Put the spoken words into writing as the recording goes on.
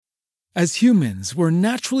As humans, we're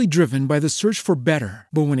naturally driven by the search for better.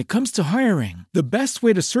 But when it comes to hiring, the best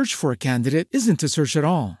way to search for a candidate isn't to search at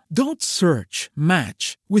all. Don't search,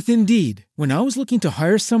 match with Indeed. When I was looking to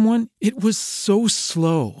hire someone, it was so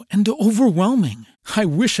slow and overwhelming. I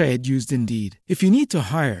wish I had used Indeed. If you need to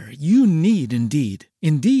hire, you need Indeed.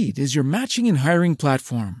 Indeed is your matching and hiring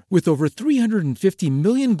platform with over 350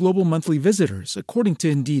 million global monthly visitors, according to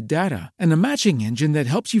Indeed data, and a matching engine that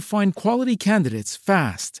helps you find quality candidates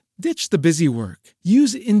fast. Ditch the busy work.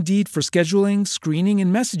 Use Indeed for scheduling, screening,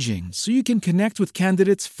 and messaging so you can connect with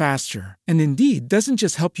candidates faster. And Indeed doesn't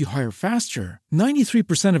just help you hire faster.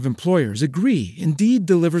 93% of employers agree Indeed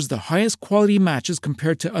delivers the highest quality matches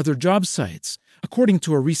compared to other job sites, according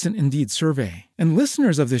to a recent Indeed survey. And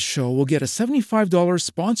listeners of this show will get a $75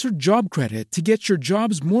 sponsored job credit to get your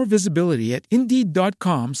jobs more visibility at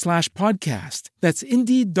Indeed.com/podcast. That's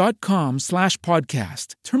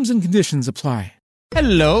Indeed.com/podcast. Terms and conditions apply.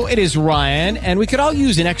 Hello, it is Ryan, and we could all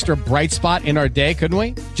use an extra bright spot in our day, couldn't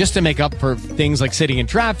we? Just to make up for things like sitting in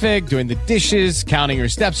traffic, doing the dishes, counting your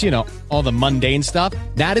steps, all the mundane stuff.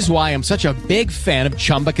 That is why I'm such a big fan of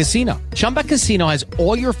Chumba Casino. Chumba Casino has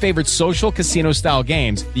all your favorite social casino-style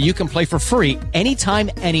games that you can play for free anytime,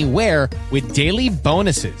 anywhere with daily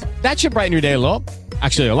bonuses. That should brighten your day a little.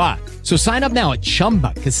 Actually, a lot. So sign up now at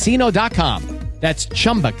ChumbaCasino.com. That's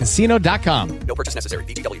ChumbaCasino.com. No purchase necessary.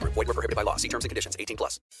 VGW Group. Void where prohibited by law. See terms and conditions.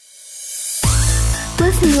 18+.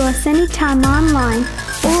 Listen to us anytime online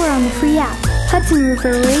or on the free app.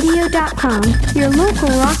 HudsonRiverRadio.com, your local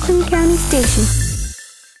Rockland County station.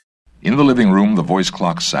 In the living room, the voice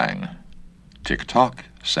clock sang. Tick-tock,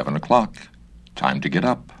 7 o'clock. Time to get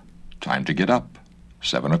up. Time to get up.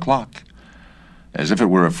 7 o'clock. As if it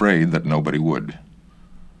were afraid that nobody would.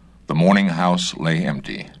 The morning house lay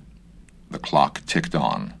empty. The clock ticked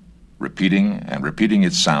on, repeating and repeating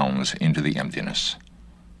its sounds into the emptiness.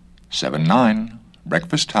 7-9,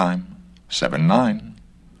 breakfast time, 7-9.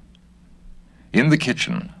 In the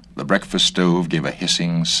kitchen, the breakfast stove gave a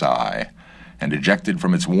hissing sigh and ejected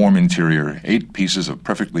from its warm interior 8 pieces of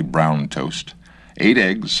perfectly brown toast, 8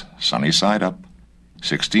 eggs, sunny side up,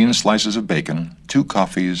 16 slices of bacon, 2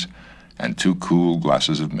 coffees, and 2 cool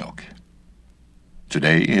glasses of milk.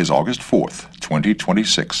 Today is August 4th,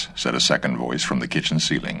 2026, said a second voice from the kitchen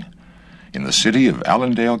ceiling. In the city of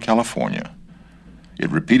Allendale, California. It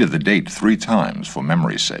repeated the date 3 times for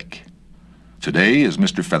memory's sake. Today is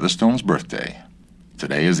Mr. Featherstone's birthday.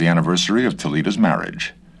 Today is the anniversary of Toleda's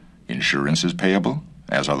marriage. Insurance is payable,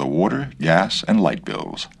 as are the water, gas, and light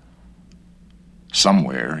bills.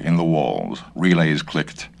 Somewhere in the walls, relays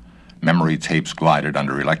clicked. Memory tapes glided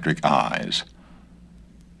under electric eyes.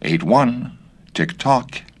 8-1.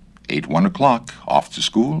 Tick-tock, 8-1 o'clock, off to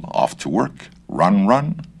school, off to work, run,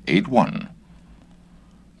 8-1.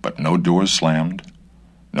 But no doors slammed,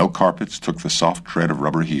 no carpets took the soft tread of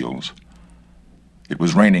rubber heels. It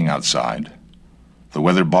was raining outside. The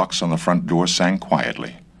weather box on the front door sang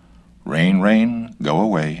quietly. Rain, rain, go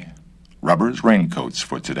away. Rubber's raincoats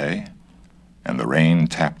for today. And the rain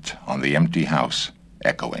tapped on the empty house,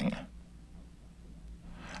 echoing.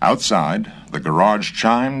 Outside, the garage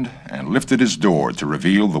chimed and lifted its door to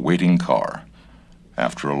reveal the waiting car.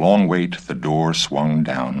 After a long wait, the door swung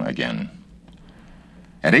down again.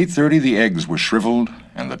 At 8:30, the eggs were shriveled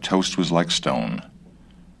and the toast was like stone.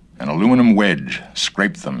 An aluminum wedge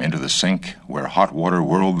scraped them into the sink, where hot water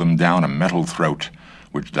whirled them down a metal throat,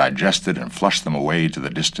 which digested and flushed them away to the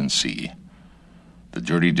distant sea. The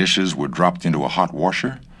dirty dishes were dropped into a hot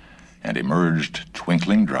washer and emerged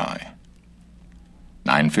twinkling dry.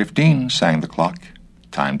 9:15, sang the clock.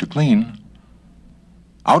 Time to clean.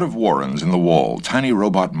 Out of warrens in the wall, tiny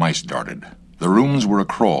robot mice darted. The rooms were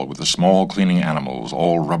a-crawl with the small cleaning animals,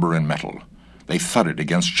 all rubber and metal. They thudded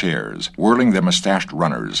against chairs, whirling their mustached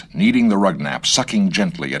runners, kneading the rug nap, sucking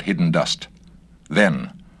gently at hidden dust.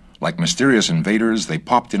 Then, like mysterious invaders, they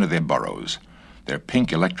popped into their burrows. Their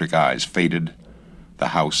pink electric eyes faded. The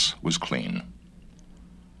house was clean.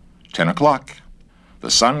 10 o'clock. The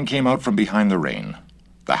sun came out from behind the rain.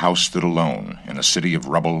 The house stood alone in a city of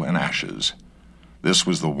rubble and ashes. This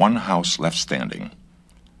was the one house left standing.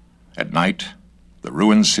 At night, the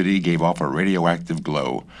ruined city gave off a radioactive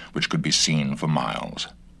glow which could be seen for miles.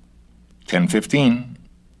 10:15.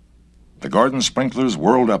 The garden sprinklers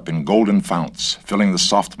whirled up in golden founts, filling the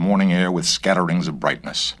soft morning air with scatterings of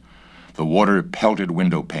brightness. The water pelted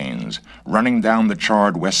window panes, running down the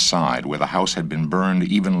charred west side where the house had been burned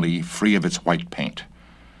evenly, free of its white paint.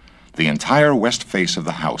 The entire west face of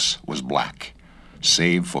the house was black,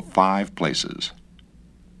 save for 5 places.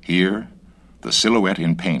 Here, the silhouette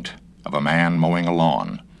in paint of a man mowing a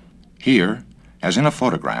lawn. Here, as in a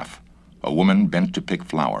photograph, a woman bent to pick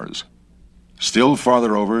flowers. Still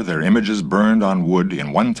farther over, their images burned on wood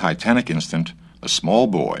in one titanic instant, a small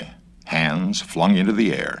boy, hands flung into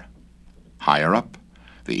the air. Higher up,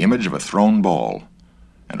 the image of a thrown ball,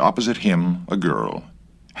 and opposite him, a girl,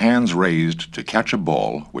 hands raised to catch a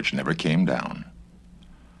ball which never came down.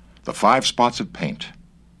 The 5 spots of paint,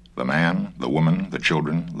 the man, the woman, the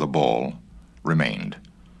children, the ball, remained.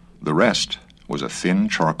 The rest was a thin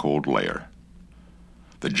charcoal layer.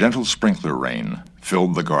 The gentle sprinkler rain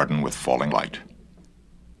filled the garden with falling light.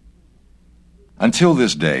 Until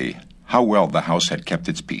this day, how well the house had kept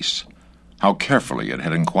its peace, how carefully it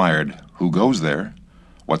had inquired, who goes there?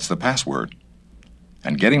 What's the password?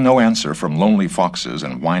 And getting no answer from lonely foxes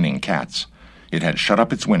and whining cats, it had shut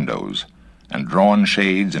up its windows and drawn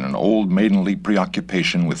shades in an old maidenly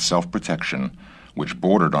preoccupation with self-protection which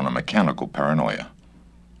bordered on a mechanical paranoia.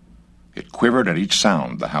 It quivered at each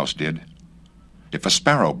sound, the house did. If a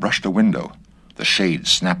sparrow brushed a window, the shade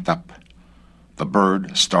snapped up. The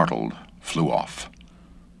bird, startled, flew off.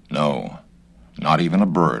 No, not even a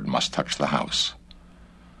bird must touch the house.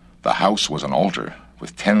 The house was an altar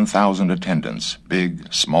with 10,000 attendants,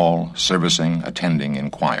 big, small, servicing, attending in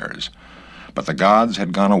choirs. But the gods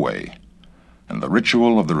had gone away, and the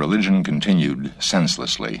ritual of the religion continued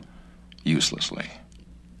senselessly, uselessly.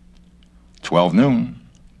 12 noon.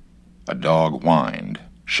 A dog whined,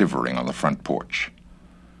 shivering on the front porch.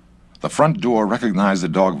 The front door recognized the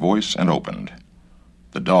dog voice and opened.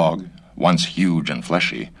 The dog, once huge and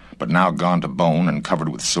fleshy, but now gone to bone and covered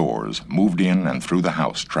with sores, moved in and through the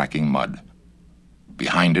house, tracking mud.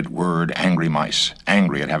 Behind it whirred angry mice,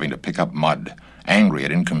 angry at having to pick up mud, angry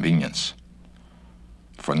at inconvenience.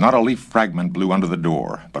 For not a leaf fragment blew under the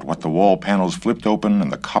door, but what the wall panels flipped open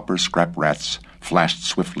and the copper scrap rats flashed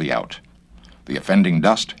swiftly out. The offending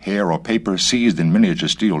dust, hair, or paper seized in miniature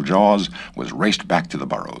steel jaws was raced back to the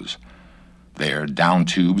burrows. There, down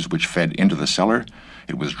tubes which fed into the cellar,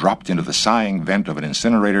 it was dropped into the sighing vent of an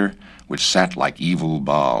incinerator which sat like evil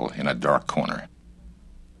Baal in a dark corner.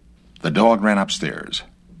 The dog ran upstairs,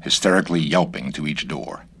 hysterically yelping to each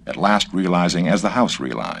door, at last realizing, as the house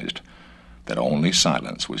realized, that only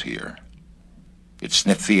silence was here. It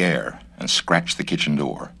sniffed the air and scratched the kitchen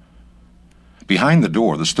door. Behind the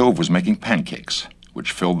door, the stove was making pancakes,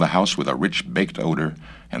 which filled the house with a rich baked odor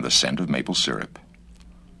and the scent of maple syrup.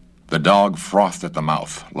 The dog frothed at the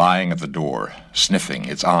mouth, lying at the door, sniffing,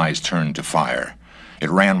 its eyes turned to fire. It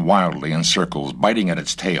ran wildly in circles, biting at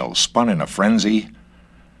its tail, spun in a frenzy,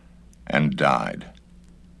 and died.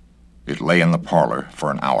 It lay in the parlor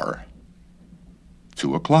for an hour.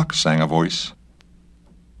 2 o'clock, sang a voice.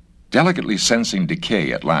 Delicately sensing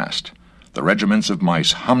decay at last, the regiments of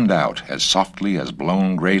mice hummed out as softly as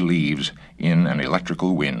blown gray leaves in an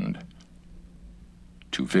electrical wind.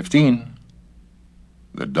 2:15.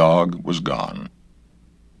 The dog was gone.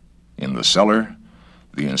 In the cellar,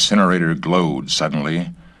 the incinerator glowed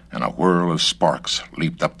suddenly, and a whirl of sparks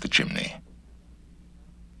leaped up the chimney.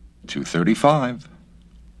 2:35.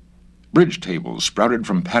 Bridge tables sprouted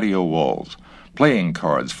from patio walls. Playing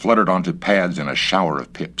cards fluttered onto pads in a shower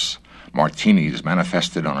of pips. Martinis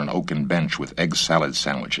manifested on an oaken bench with egg salad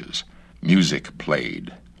sandwiches. Music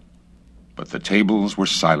played. But the tables were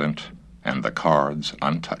silent and the cards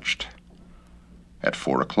untouched. At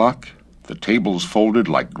 4 o'clock, the tables folded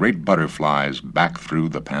like great butterflies back through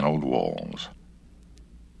the paneled walls.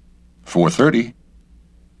 4:30.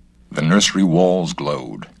 The nursery walls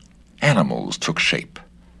glowed. Animals took shape.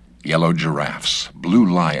 Yellow giraffes, blue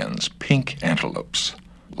lions, pink antelopes,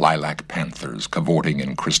 lilac panthers cavorting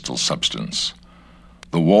in crystal substance.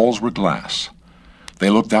 The walls were glass.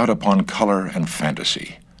 They looked out upon color and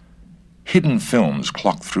fantasy. Hidden films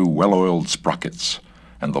clocked through well-oiled sprockets,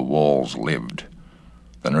 and the walls lived.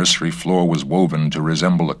 The nursery floor was woven to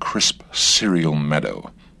resemble a crisp cereal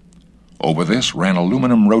meadow. Over this ran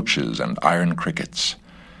aluminum roaches and iron crickets,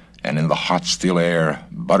 and in the hot still air,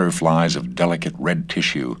 butterflies of delicate red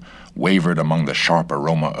tissue wavered among the sharp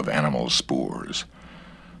aroma of animal spores.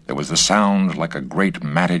 There was the sound like a great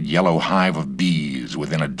matted yellow hive of bees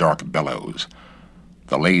within a dark bellows,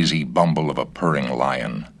 the lazy bumble of a purring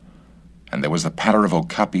lion, and there was the patter of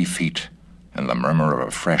okapi feet and the murmur of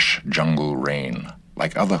a fresh jungle rain,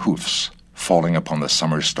 like other hoofs falling upon the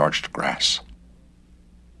summer-starched grass.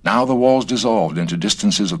 Now the walls dissolved into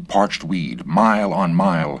distances of parched weed, mile on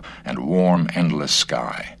mile, and warm, endless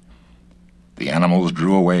sky. The animals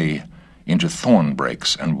drew away into thorn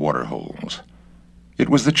breaks and waterholes. It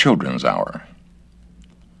was the children's hour.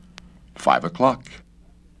 5 o'clock.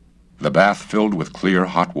 The bath filled with clear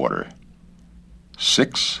hot water.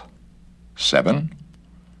 6, 7,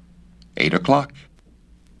 8 o'clock.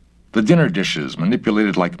 The dinner dishes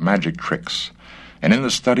manipulated like magic tricks, and in the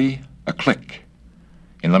study, A click.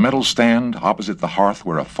 In the metal stand opposite the hearth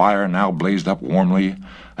where a fire now blazed up warmly,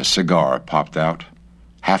 a cigar popped out,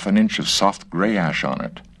 half an inch of soft gray ash on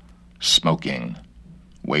it, smoking,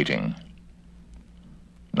 waiting.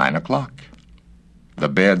 9 o'clock. The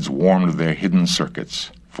beds warmed their hidden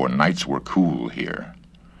circuits, for nights were cool here.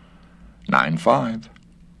 9:05.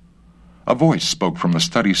 A voice spoke from the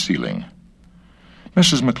study ceiling.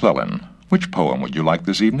 "Mrs. McClellan, which poem would you like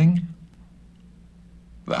this evening?"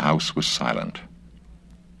 The house was silent.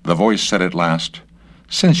 The voice said at last,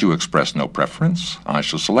 "Since you express no preference, I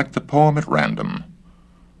shall select a poem at random."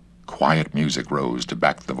 Quiet music rose to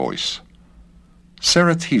back the voice.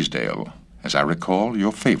 "Sarah Teasdale, as I recall,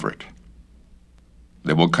 your favorite."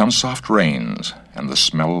 There will come soft rains and the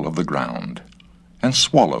smell of the ground, and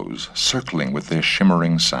swallows circling with their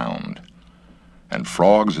shimmering sound, and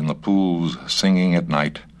frogs in the pools singing at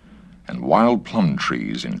night, and wild plum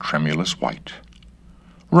trees in tremulous white.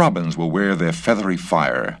 Robins will wear their feathery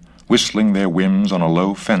fire, whistling their whims on a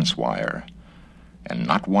low fence wire, and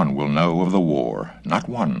not one will know of the war, not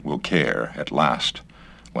one will care at last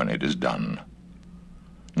when it is done.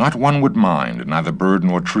 Not one would mind, neither bird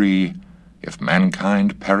nor tree, if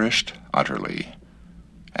mankind perished utterly,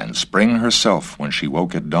 and spring herself, when she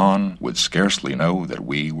woke at dawn, would scarcely know that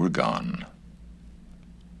we were gone.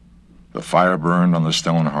 The fire burned on the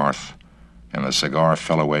stone hearth, and the cigar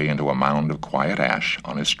fell away into a mound of quiet ash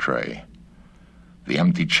on its tray. The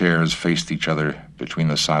empty chairs faced each other between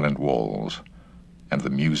the silent walls, and the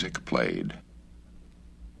music played.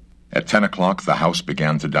 At 10 o'clock, the house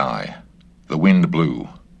began to die. The wind blew.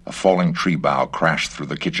 A falling tree bough crashed through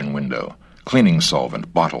the kitchen window. Cleaning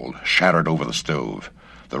solvent, bottled, shattered over the stove.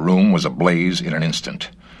 The room was ablaze in an instant.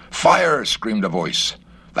 "Fire!" screamed a voice.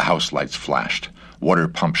 The house lights flashed. Water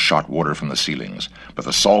pumps shot water from the ceilings, but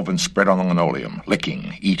the solvent spread on the linoleum,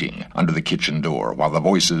 licking, eating, under the kitchen door, while the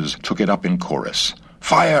voices took it up in chorus.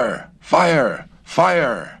 "Fire! Fire!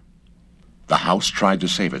 Fire!" The house tried to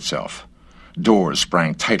save itself. Doors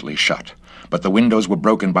sprang tightly shut, but the windows were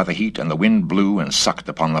broken by the heat, and the wind blew and sucked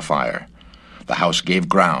upon the fire. The house gave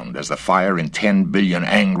ground as the fire in 10 billion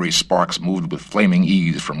angry sparks moved with flaming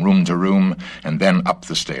ease from room to room and then up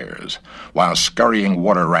the stairs, while scurrying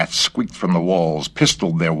water rats squeaked from the walls,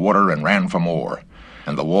 pistoled their water, and ran for more,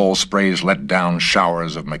 and the wall sprays let down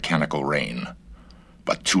showers of mechanical rain.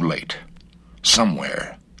 But too late.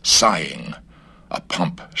 Somewhere, sighing, a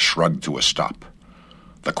pump shrugged to a stop.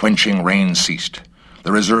 The quenching rain ceased.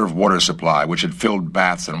 The reserve water supply, which had filled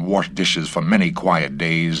baths and washed dishes for many quiet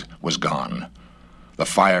days, was gone. The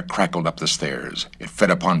fire crackled up the stairs. It fed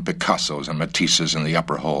upon Picassos and Matisses in the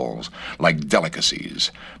upper halls, like delicacies,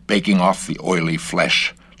 baking off the oily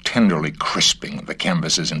flesh, tenderly crisping the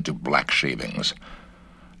canvases into black shavings.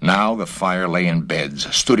 Now the fire lay in beds,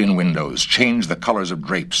 stood in windows, changed the colors of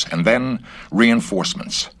drapes, and then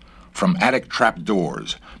reinforcements. From attic trap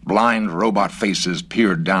doors, blind robot faces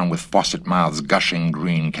peered down with faucet mouths gushing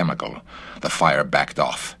green chemical. The fire backed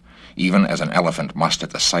off, even as an elephant must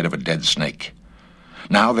at the sight of a dead snake.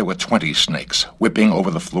 Now there were 20 snakes, whipping over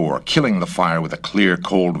the floor, killing the fire with a clear,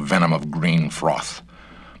 cold venom of green froth.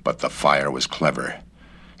 But the fire was clever.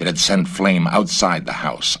 It had sent flame outside the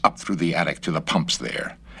house, up through the attic to the pumps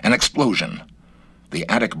there. An explosion. The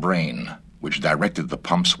attic brain, which directed the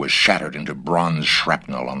pumps, was shattered into bronze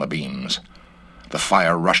shrapnel on the beams. The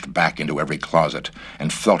fire rushed back into every closet,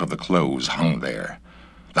 and felt of the clothes hung there.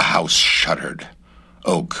 The house shuddered.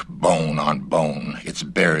 Oak, bone on bone, its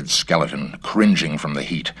bared skeleton, cringing from the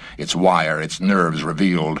heat, its wire, its nerves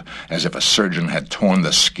revealed, as if a surgeon had torn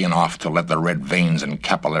the skin off to let the red veins and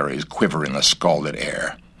capillaries quiver in the scalded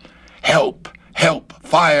air. "Help! Help!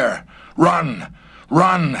 Fire! Run!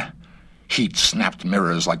 Run!" Heat snapped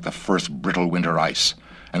mirrors like the first brittle winter ice,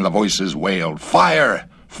 and the voices wailed, "Fire!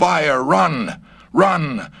 Fire! Run!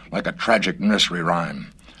 Run!" like a tragic nursery rhyme.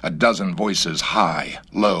 A dozen voices, high,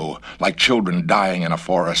 low, like children dying in a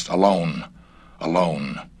forest, alone,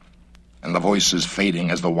 alone. And the voices fading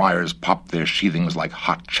as the wires popped their sheathings like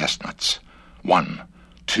hot chestnuts. 1,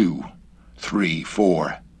 2, 3,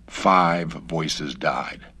 4, 5 voices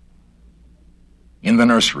died. In the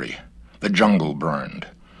nursery, the jungle burned.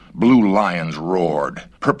 Blue lions roared.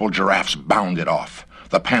 Purple giraffes bounded off.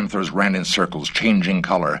 The panthers ran in circles, changing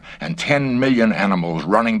color, and 10 million animals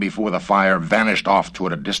running before the fire vanished off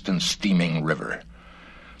toward a distant steaming river.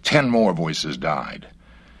 10 more voices died.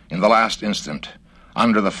 In the last instant,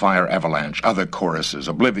 under the fire avalanche, other choruses,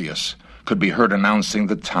 oblivious, could be heard announcing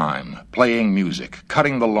the time, playing music,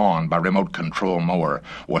 cutting the lawn by remote control mower,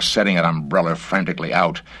 or setting an umbrella frantically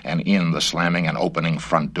out and in the slamming and opening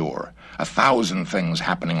front door. 1,000 things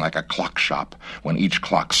happening like a clock shop when each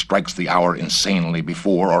clock strikes the hour insanely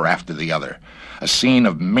before or after the other. A scene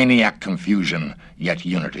of maniac confusion, yet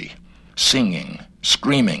unity. Singing,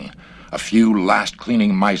 screaming, a few last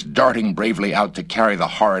cleaning mice darting bravely out to carry the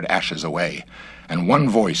horrid ashes away, and one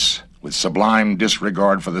voice, with sublime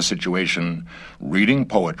disregard for the situation, reading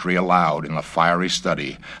poetry aloud in the fiery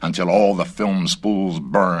study until all the film spools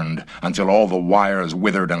burned, until all the wires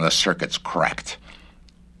withered and the circuits cracked.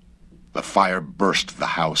 The fire burst the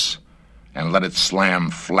house and let it slam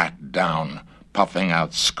flat down, puffing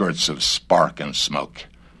out skirts of spark and smoke.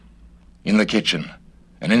 In the kitchen,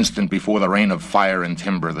 an instant before the rain of fire and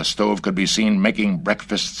timber, the stove could be seen making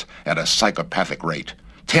breakfasts at a psychopathic rate.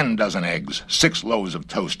 10 dozen eggs, 6 loaves of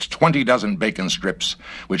toast, 20 dozen bacon strips,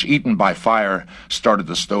 which, eaten by fire, started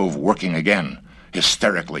the stove working again,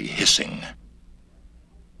 hysterically hissing.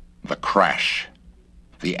 The crash.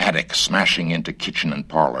 The attic smashing into kitchen and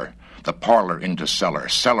parlor, the parlor into cellar,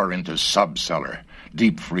 cellar into sub-cellar,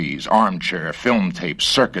 deep freeze, armchair, film tape,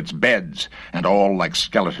 circuits, beds, and all like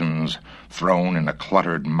skeletons thrown in a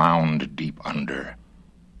cluttered mound deep under.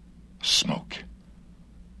 Smoke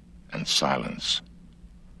and silence.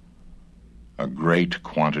 A great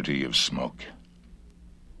quantity of smoke.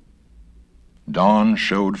 Dawn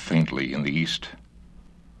showed faintly in the east.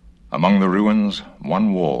 Among the ruins,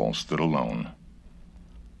 one wall stood alone.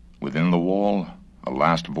 Within the wall, a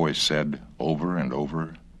last voice said, over and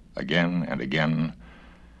over, again and again,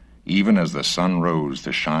 even as the sun rose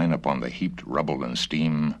to shine upon the heaped rubble and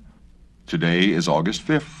steam, "Today is August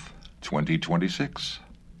 5th, 2026.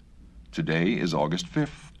 Today is August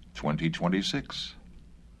 5th, 2026.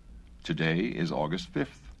 Today is August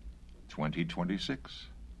 5th, 2026.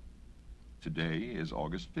 Today is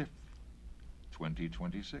August 5th,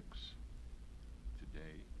 2026.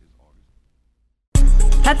 Today is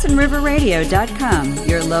August... HudsonRiverRadio.com,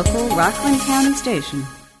 your local Rockland County station.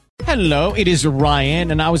 Hello, it is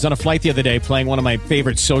Ryan, and I was on a flight the other day playing one of my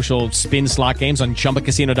favorite social spin slot games on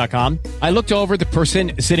ChumbaCasino.com. I looked over at the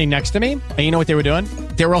person sitting next to me, and you know what they were doing?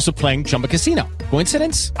 They were also playing Chumba Casino.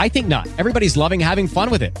 Coincidence? I think not. Everybody's loving having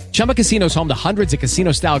fun with it. Chumba Casino is home to hundreds of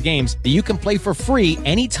casino-style games that you can play for free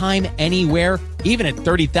anytime, anywhere, even at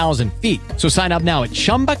 30,000 feet. So sign up now at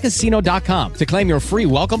ChumbaCasino.com to claim your free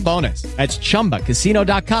welcome bonus. That's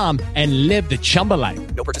ChumbaCasino.com and live the Chumba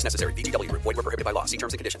life. No purchase necessary. VGW Group. Void where prohibited by law. See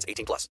terms and conditions. 18+.